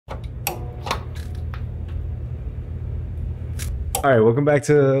Alright, welcome back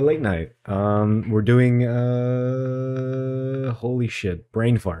to Late Night. We're doing, holy shit,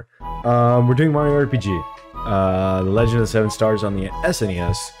 brain fart. We're doing Mario RPG. The Legend of the Seven Stars on the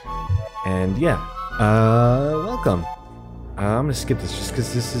SNES. And yeah, welcome. I'm gonna skip this just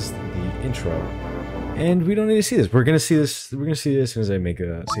because this is the intro. And we don't need to see this. We're gonna see this as soon as I make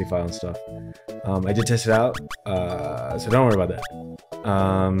a save file and stuff. I did test it out, so don't worry about that.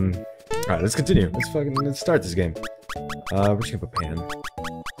 Alright, let's continue. Let's start this game. We're just gonna put Pan.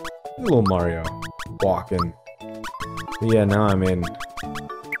 A little Mario. Walking. But yeah, now I'm in.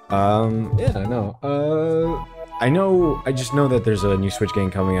 Yeah, I know. I just know that there's a new Switch game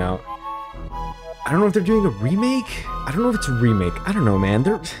coming out. I don't know if they're doing a remake? I don't know if it's a remake. I don't know, man.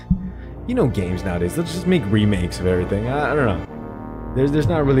 You know games nowadays. They'll just make remakes of everything. I don't know. There's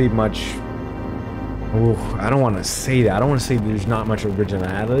not really much... Ooh, I don't want to say that. I don't want to say there's not much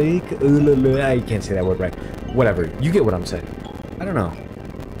originality. I can't say that word right. Whatever. You get what I'm saying. I don't know.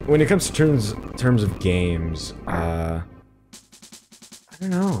 When it comes to terms of games, I don't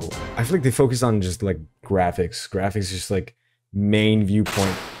know. I feel like they focus on just like graphics. Graphics is just like main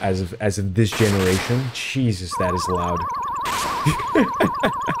viewpoint as of this generation. Jesus, that is loud.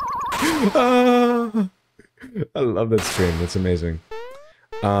 I love that stream. That's amazing.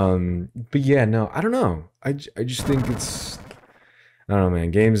 But yeah, no, I don't know. I just think it's, I don't know,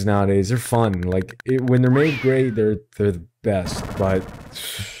 man. Games nowadays, they're fun. Like, when they're made great, they're the best. But,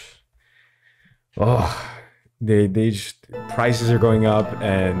 oh, they just, prices are going up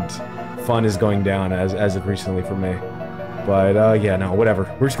and fun is going down as of recently for me. But, yeah, no, whatever.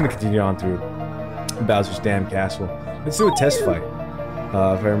 We're just gonna continue on through Bowser's Damn Castle. Let's do a test fight. If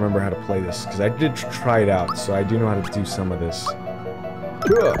I remember how to play this, because I did try it out, so I do know how to do some of this.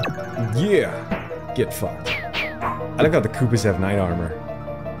 Yeah, get fucked. I like how the Koopas have knight armor.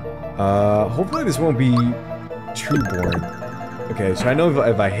 Hopefully this won't be too boring. Okay, so I know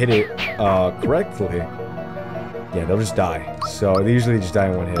if I hit it correctly, yeah, they'll just die. So they usually just die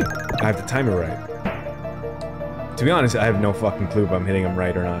in one hit. I have to time it right. To be honest, I have no fucking clue if I'm hitting them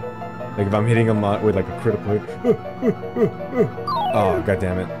right or not. Like if I'm hitting them with like a critical hit. Oh, god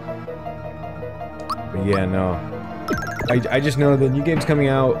damn it. But yeah, no. I just know that new game's coming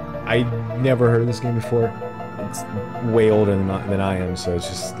out. I never heard of this game before. It's way older than I am, so it's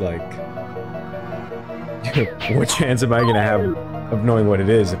just like... what chance am I gonna have of knowing what it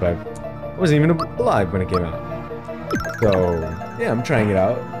is if I wasn't even alive when it came out? So, yeah, I'm trying it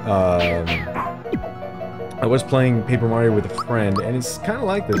out. I was playing Paper Mario with a friend, and it's kind of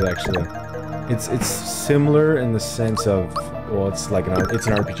like this, actually. It's similar in the sense of... Well, it's like it's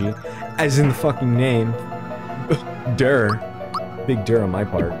an RPG. As in the fucking name. Durr. Big Durr on my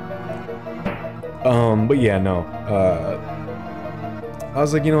part. But yeah, no. I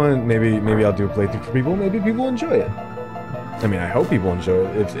was like, you know what, maybe I'll do a playthrough for people, maybe people enjoy it. I mean, I hope people enjoy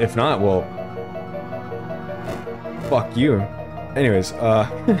it. If not, well... Fuck you. Anyways, oh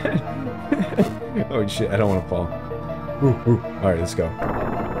shit, I don't want to fall. Alright, let's go.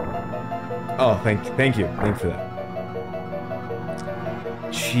 Oh, thank you for that.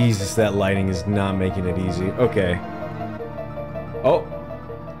 Jesus, that lighting is not making it easy. Okay.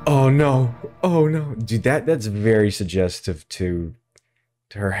 Oh no. Oh no. Dude, that's very suggestive to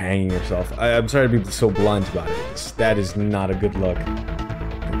her hanging herself. I'm sorry to be so blunt about it. That is not a good look.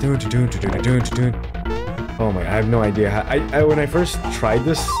 Oh my, I have no idea how, when I first tried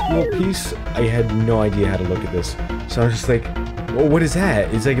this little piece, I had no idea how to look at this. So I was just like, well, what is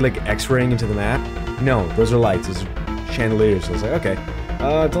that? It's like X-raying into the map? No, those are lights. Those are chandeliers. So I was like, okay.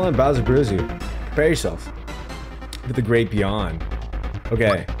 Don't let Bowser bruise you. Prepare yourself for the great beyond.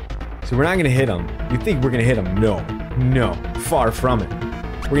 Okay, so we're not gonna hit him. You think we're gonna hit him? No, no, far from it.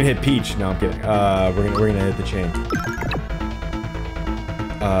 We're gonna hit Peach. No, I'm kidding. We're gonna hit the chain.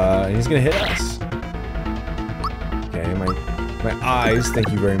 And he's gonna hit us. Okay, my eyes. Thank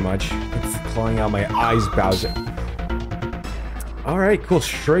you very much. It's clawing out my eyes, Bowser. All right, cool.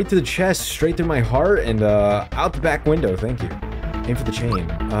 Straight to the chest, straight through my heart, and out the back window. Thank you. Aim for the chain.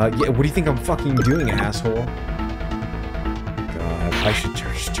 Yeah, what do you think I'm fucking doing, asshole? God, I should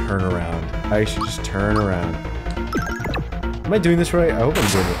just turn around. I should just turn around. Am I doing this right? I hope I'm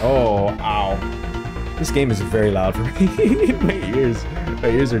doing it. Oh, ow. This game is very loud for me. My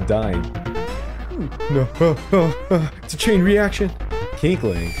ears are dying. No, it's a chain reaction.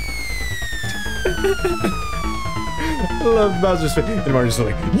 Kinkling. I love Bowser's face. And Mario's just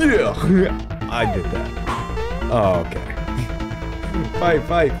like, yeah! I did that. Oh, okay.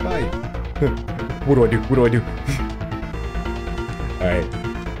 Fight. What do I do? Alright.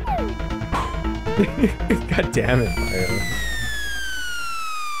 God damn it, Mario.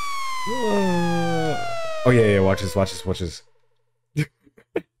 Oh yeah, watch this.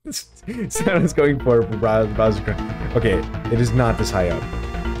 Sounds going for Bowser. Okay, it is not this high up,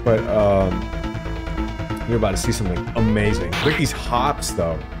 but you're about to see something amazing. Look at these hops,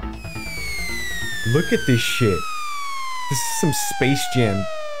 though. Look at this shit. This is some Space Jam.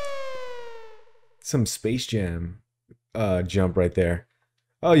 Some Space Jam jump right there.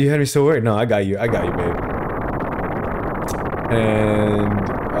 Oh, you had me so worried. No, I got you. I got you, babe.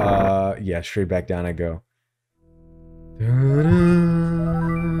 And yeah, straight back down I go.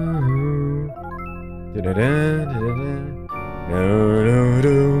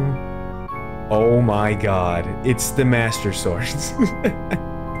 Oh my god, it's the Master Swords.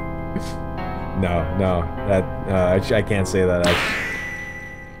 No, that I can't say that.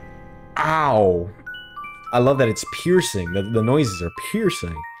 Ow! I love that it's piercing. The noises are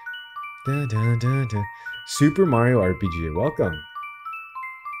piercing. Da, da, da, da. Super Mario RPG, welcome.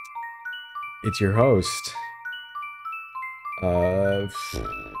 It's your host.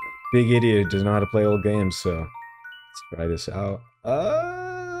 Big idiot doesn't know how to play old games, so let's try this out.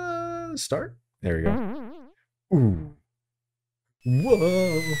 Start. There we go. Ooh.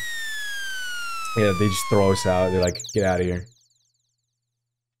 Whoa. Yeah, they just throw us out. They're like, get out of here.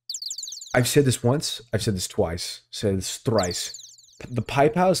 I've said this once. I've said this twice. Said this thrice. The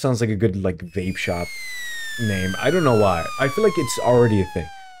Pipe House sounds like a good, like, vape shop name. I don't know why. I feel like it's already a thing.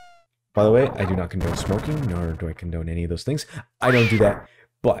 By the way, I do not condone smoking, nor do I condone any of those things. I don't do that.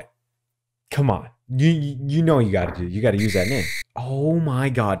 But, come on. You know you gotta do. You gotta use that name. Oh my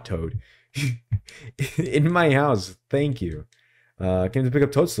god, Toad. In my house. Thank you. Came to pick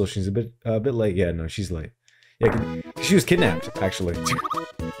up Toadstool. She's a bit late. Yeah, no, she's late. Yeah, she was kidnapped, actually.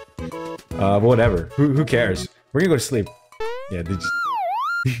 But whatever. Who cares? We're gonna go to sleep. Yeah, they just...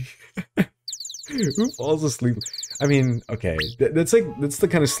 Who falls asleep? I mean, okay, that's the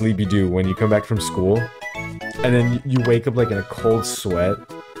kind of sleep you do when you come back from school, and then you wake up like in a cold sweat.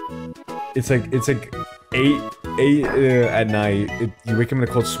 It's like 8 at night. You wake up in a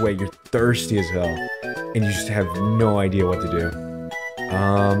cold sweat. You're thirsty as hell, and you just have no idea what to do.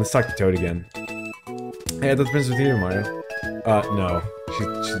 Let's talk to Toad again. Hey, I thought the prince was with you, Mario. No,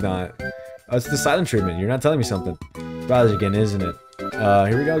 she's not. It's the silent treatment. You're not telling me something. Bowser again, isn't it?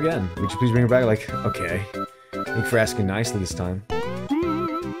 Here we go again. Would you please bring her back? Like, okay. Thank you for asking nicely this time.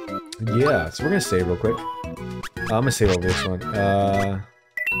 Yeah, so we're gonna save real quick. I'm gonna save over this one.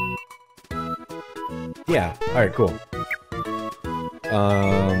 Yeah, alright, cool.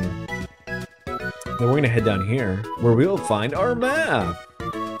 Then we're gonna head down here, where we'll find our map!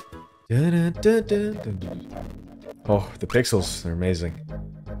 Oh, the pixels, they're amazing.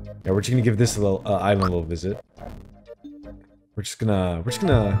 Yeah, we're just gonna give this little island a little visit. We're gonna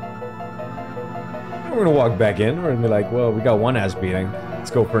walk back in. We're gonna be like, well, we got one ass beating.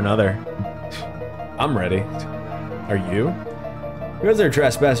 Let's go for another. I'm ready. Are you? You guys are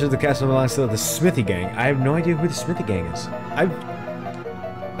trespassers. The castle belongs to the Smithy Gang. I have no idea who the Smithy Gang is. I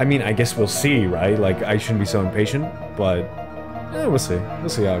mean, I guess we'll see, right? Like, I shouldn't be so impatient, but yeah, we'll see. We'll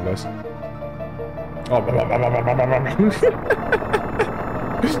see how it goes. Oh, God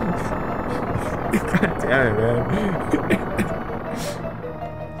damn it, man.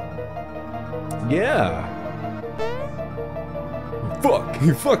 Yeah. Fuck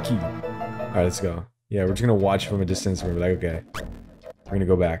you. Alright, let's go. Yeah, we're just gonna watch from a distance and we're like, okay. We're gonna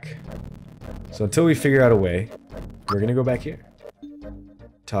go back. So until we figure out a way, we're gonna go back here.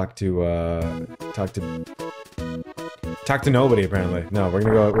 Talk to nobody, apparently. No, we're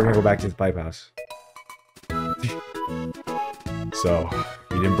gonna go back to the Pipe House. So,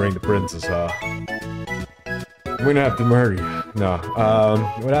 you didn't bring the princess, huh? We're gonna have to murder you. No,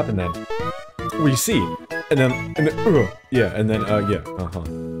 what happened then? Well, you see, and then, yeah, and then, yeah,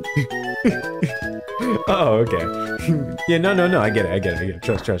 oh, okay. Yeah, no, I get it.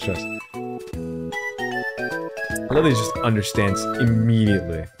 Trust. I love that he just understands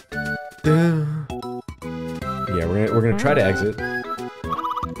immediately. Yeah, we're gonna try to exit.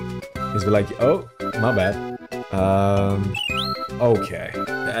 He's be like, oh, my bad. Okay,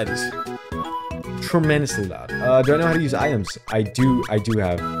 that is tremendously loud. Do I know how to use items? I do know how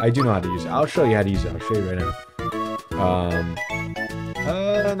to use it. I'll show you how to use it. I'll show you right now.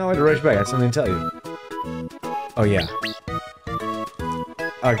 No, I had to rush back. I have something to tell you. Oh, yeah.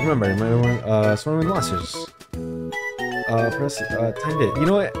 Remember, Swimming Monsters. Press, time bit. You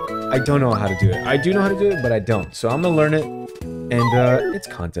know what? I don't know how to do it. I do know how to do it, but I don't. So I'm gonna learn it, and, it's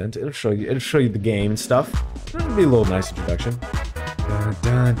content. It'll show you the game and stuff. It'll be a little nice introduction. So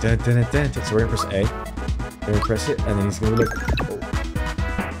we're gonna press A. We're gonna press it, and then he's gonna be like, oh.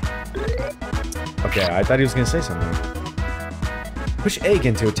 Okay, I thought he was gonna say something. Push A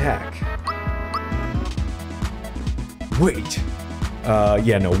again to attack. Wait.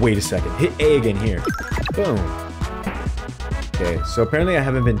 Yeah, no, wait a second. Hit A again here. Boom. Okay, so apparently I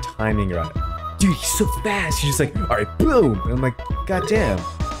haven't been timing right. Dude, he's so fast. He's just like, alright, boom. And I'm like, god damn.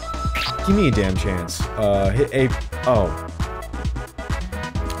 Give me a damn chance. Hit A. Oh.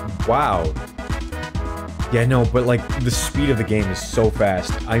 Wow. Yeah, no, but like, the speed of the game is so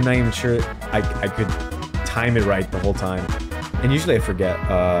fast. I'm not even sure I could time it right the whole time. And usually I forget.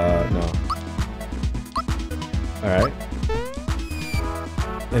 No. Alright.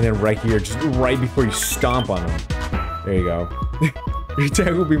 And then right here, just right before you stomp on them. There you go. Your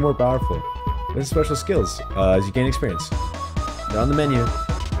attack will be more powerful. Then special skills, as you gain experience. They're on the menu.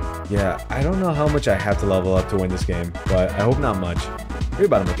 Yeah, I don't know how much I have to level up to win this game, but I hope not much. Read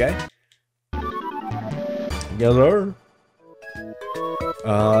about them, okay? Yellow.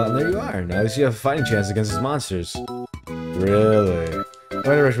 There you are. Now you have a fighting chance against these monsters. Really?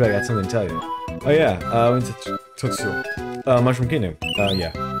 Why rush back? I got something to tell you. Oh yeah, went to Tutsu. Mushroom Kingdom.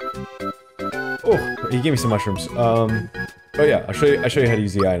 Yeah. Oh, he gave me some mushrooms. Oh yeah, I'll show you how to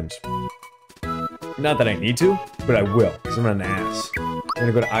use the items. Not that I need to, but I will, because I'm an ass. I'm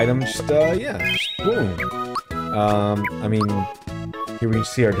gonna go to items, just, yeah, just boom. I mean, here we can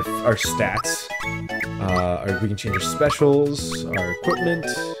see our stats. We can change our specials, our equipment.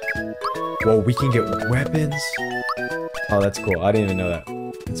 Whoa, we can get weapons. Oh, that's cool. I didn't even know that.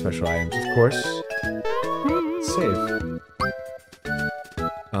 And special items, of course. Save.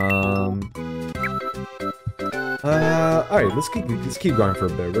 Alright, let's keep going for a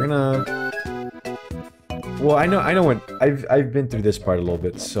bit. We're gonna... Well, I know what... I've been through this part a little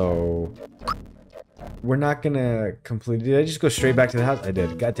bit, so... We're not gonna complete... Did I just go straight back to the house? I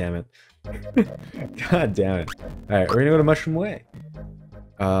did. God damn it. God damn it. Alright, we're gonna go to Mushroom Way.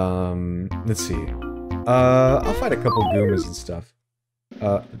 Let's see. I'll fight a couple Goombas and stuff.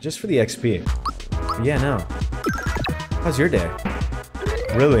 Just for the XP. But yeah, no. How's your day?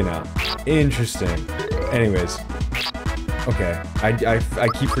 Really now? Interesting. Anyways. Okay. I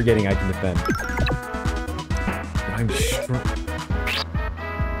keep forgetting I can defend. I'm sure...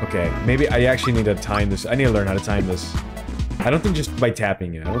 Okay, maybe I actually need to time this. I need to learn how to time this. I don't think just by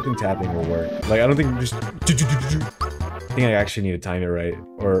tapping it. I don't think tapping will work. Like, I don't think just... I think I actually need to time it right.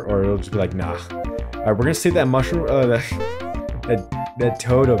 Or it'll just be like, nah. Alright, we're gonna save that mushroom... that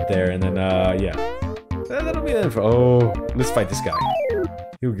toad up there, and then, yeah. That'll be it for... Oh, let's fight this guy.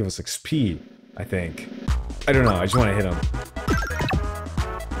 He'll give us XP, I think. I don't know, I just want to hit him.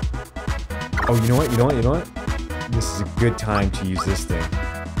 Oh, you know what? You know what? You know what? This is a good time to use this thing.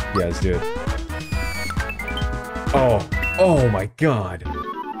 Yeah, let's do it. Oh. Oh my god.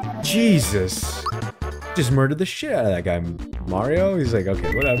 Jesus. Just murdered the shit out of that guy. Mario? He's like,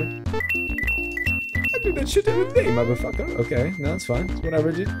 okay, whatever. I do that shit every day, motherfucker. Okay, no, it's fine. It's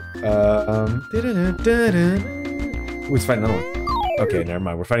whatever, dude. Ooh, let's fight another one. Okay, never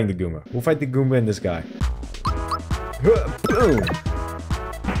mind. We're fighting the Goomba. We'll fight the Goomba and this guy. Boom.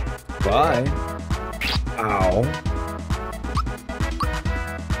 Bye. Ow.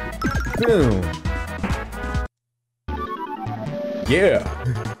 Boom. Yeah.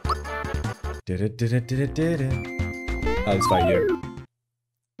 Let's fight you.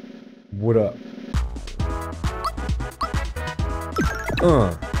 What up?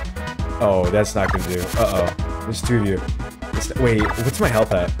 Oh, that's not gonna do. Uh-oh. There's two of you. Wait, what's my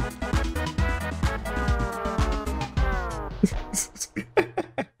health at?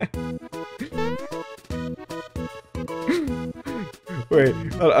 Wait,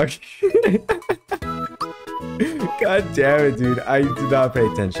 hold on. God damn it, dude. I did not pay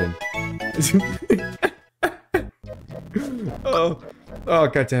attention. Oh,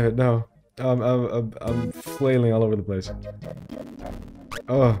 god damn it, no. I'm flailing all over the place.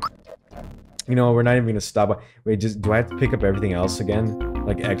 Oh. You know, we're not even gonna stop. Wait, do I have to pick up everything else again?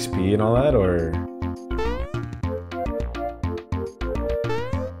 Like XP and all that, or?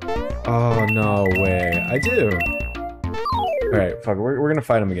 Oh, no way. I do. Alright, fuck it. We're gonna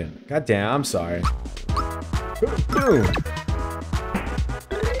fight him again. God damn, I'm sorry. Boom!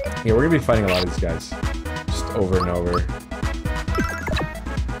 Yeah, we're gonna be fighting a lot of these guys. Just over and over.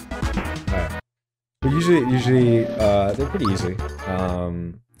 Alright. But usually, they're pretty easy.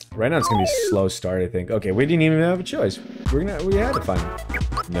 Right now it's gonna be a slow start, I think. Okay, we didn't even have a choice. We had to find him.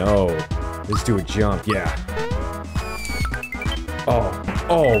 No. Let's do a jump, yeah.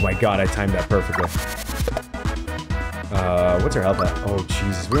 Oh my god, I timed that perfectly. What's our health at? Oh,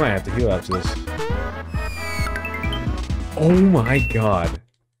 Jesus. We might have to heal after this. Oh my god.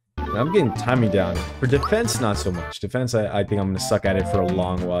 I'm getting timing down. For defense, not so much. Defense, I think I'm gonna suck at it for a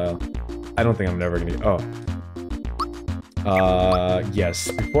long while. I don't think I'm never gonna... Oh. Yes.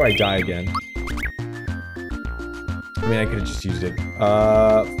 Before I die again. I mean, I could have just used it.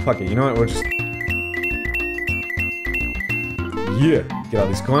 Fuck it. You know what? We'll just... Yeah. Get all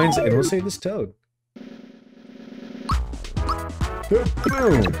these coins, and we'll save this toad.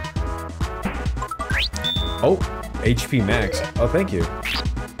 Boom. Oh, HP max. Oh, thank you.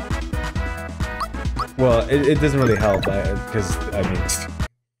 Well, it doesn't really help, because, I mean...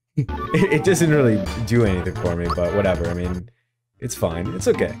 it doesn't really do anything for me, but whatever. I mean, it's fine. It's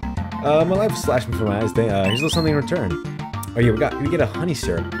okay. My life slashed before my eyes. Here's a little something in return. Oh yeah, we get a honey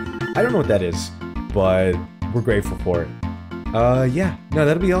syrup. I don't know what that is, but we're grateful for it. Yeah. No,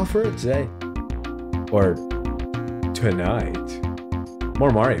 that'll be all for it today. Or tonight.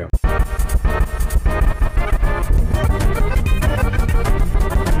 More Mario.